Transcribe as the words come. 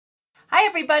Hi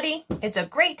everybody, it's a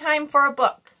great time for a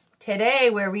book.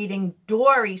 Today we're reading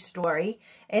Dory Story,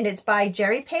 and it's by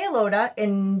Pallotta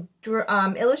and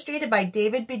illustrated by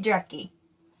David Biedrzycki.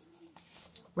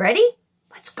 Ready?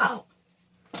 Let's go.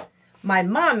 My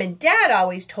mom and dad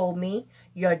always told me,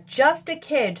 you're just a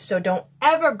kid, so don't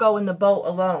ever go in the boat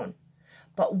alone.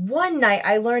 But one night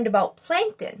I learned about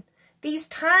plankton. These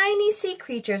tiny sea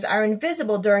creatures are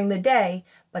invisible during the day,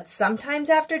 but sometimes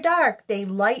after dark they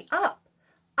light up.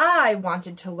 I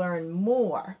wanted to learn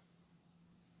more.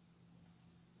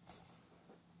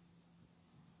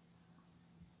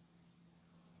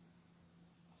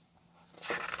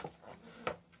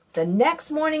 The next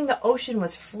morning the ocean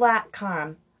was flat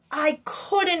calm. I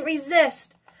couldn't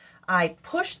resist. I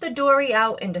pushed the dory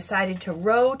out and decided to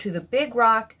row to the big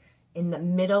rock in the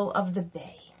middle of the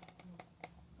bay.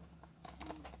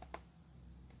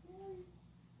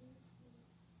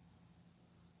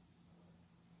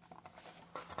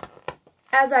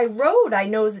 As I rowed, I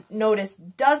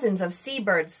noticed dozens of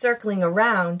seabirds circling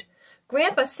around.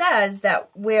 Grandpa says that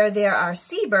where there are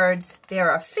seabirds,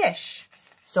 there are fish.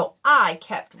 So I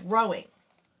kept rowing.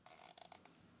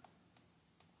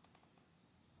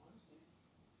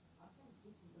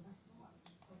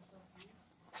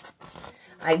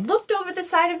 I looked over the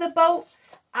side of the boat.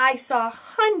 I saw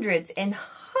hundreds and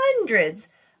hundreds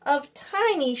of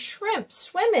tiny shrimp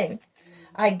swimming.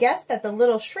 I guessed that the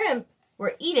little shrimp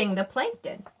were eating the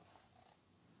plankton.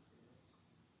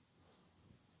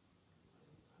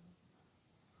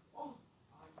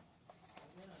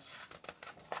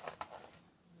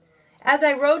 As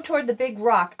I rowed toward the big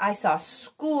rock, I saw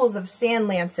schools of sand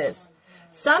lances.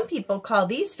 Some people call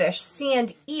these fish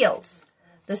sand eels.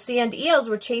 The sand eels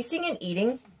were chasing and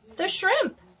eating the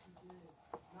shrimp.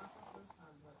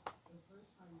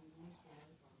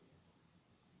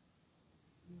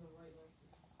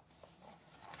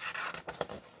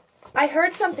 I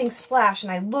heard something splash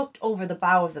and I looked over the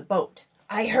bow of the boat.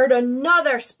 I heard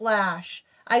another splash.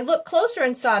 I looked closer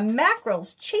and saw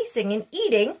mackerels chasing and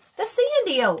eating the sand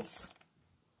eels.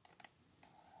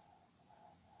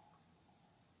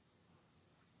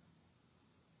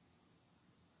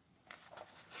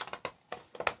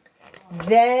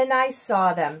 Then I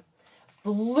saw them.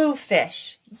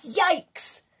 Bluefish.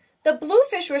 Yikes! The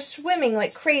bluefish were swimming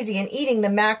like crazy and eating the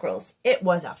mackerels. It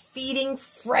was a feeding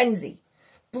frenzy.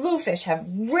 Bluefish have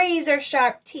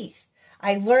razor-sharp teeth.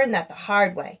 I learned that the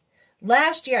hard way.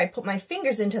 Last year, I put my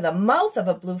fingers into the mouth of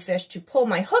a bluefish to pull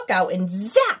my hook out, and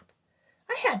zap!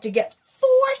 I had to get 4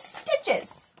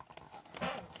 stitches.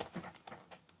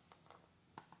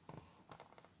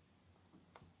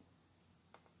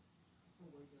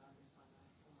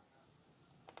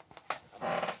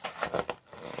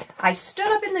 I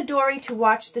stood up in the dory to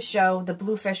watch the show the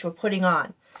bluefish were putting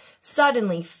on.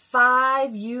 Suddenly,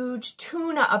 5 huge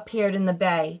tuna appeared in the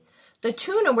bay. The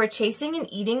tuna were chasing and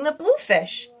eating the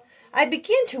bluefish. I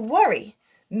began to worry.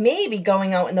 Maybe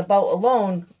going out in the boat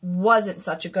alone wasn't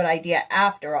such a good idea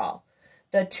after all.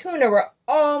 The tuna were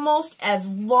almost as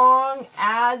long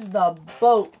as the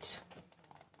boat.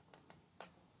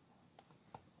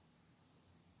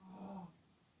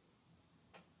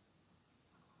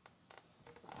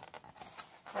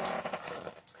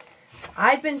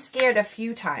 I've been scared a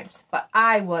few times, but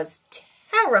I was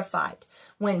terrified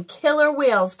when killer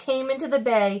whales came into the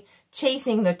bay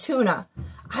chasing the tuna.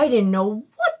 I didn't know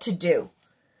what to do.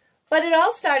 But it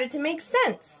all started to make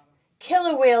sense.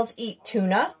 Killer whales eat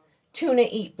tuna, tuna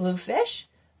eat bluefish,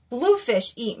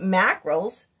 bluefish eat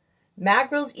mackerels,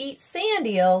 mackerels eat sand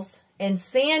eels, and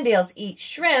sand eels eat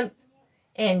shrimp,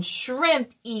 and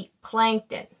shrimp eat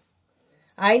plankton.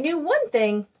 I knew one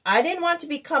thing. I didn't want to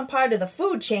become part of the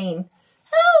food chain.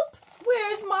 Help!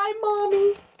 Where's my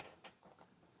mommy?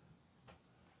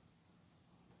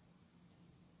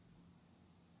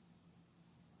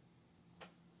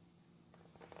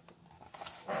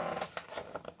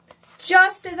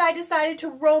 Just as I decided to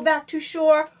row back to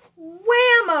shore,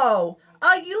 whammo!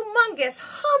 A humongous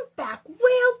humpback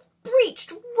whale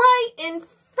breached right in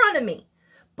front of me.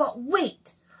 But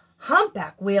wait,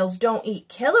 humpback whales don't eat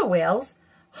killer whales.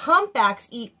 Humpbacks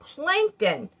eat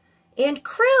plankton and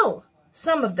krill,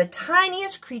 some of the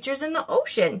tiniest creatures in the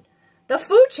ocean. The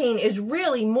food chain is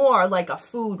really more like a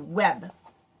food web.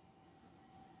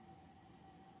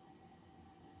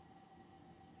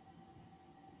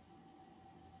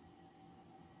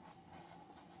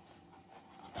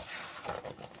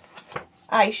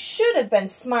 I should have been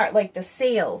smart like the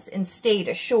sails and stayed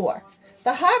ashore.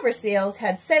 The harbor sails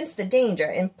had sensed the danger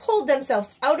and pulled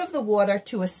themselves out of the water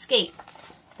to escape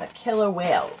the killer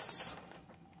whales.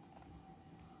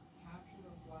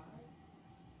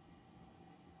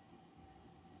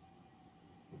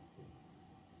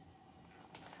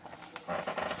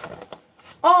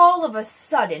 all of a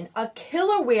sudden, a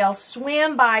killer whale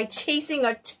swam by chasing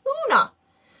a tuna.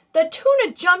 The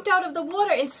tuna jumped out of the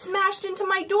water and smashed into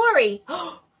my dory.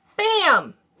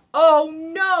 Bam! Oh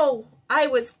no, I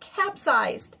was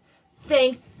capsized.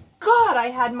 Thank God I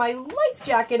had my life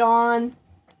jacket on.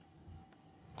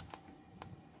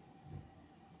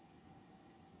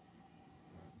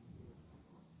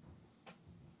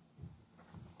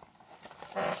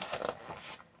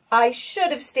 I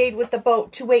should have stayed with the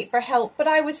boat to wait for help, but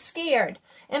I was scared,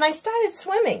 and I started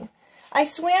swimming. I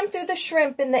swam through the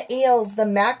shrimp and the eels, the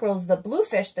mackerels, the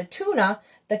bluefish, the tuna,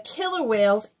 the killer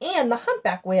whales, and the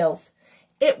humpback whales.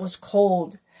 It was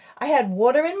cold. I had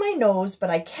water in my nose, but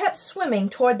I kept swimming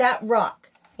toward that rock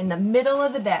in the middle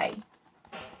of the bay.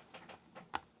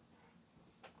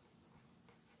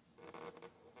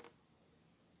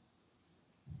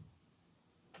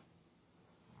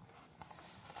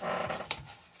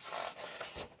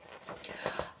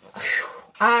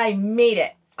 I made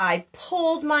it. I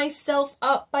pulled myself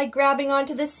up by grabbing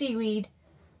onto the seaweed.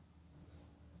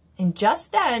 And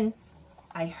just then,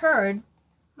 I heard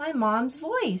my mom's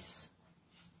voice.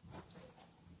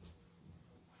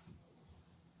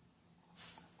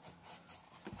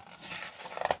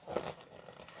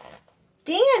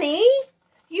 Danny,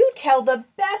 you tell the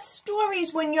best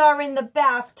stories when you're in the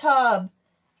bathtub.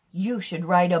 You should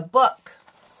write a book.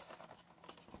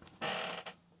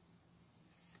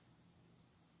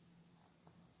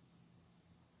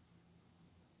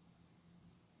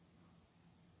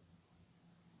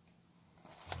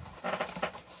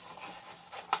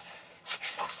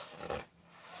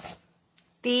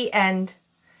 The end.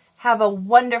 Have a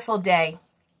wonderful day.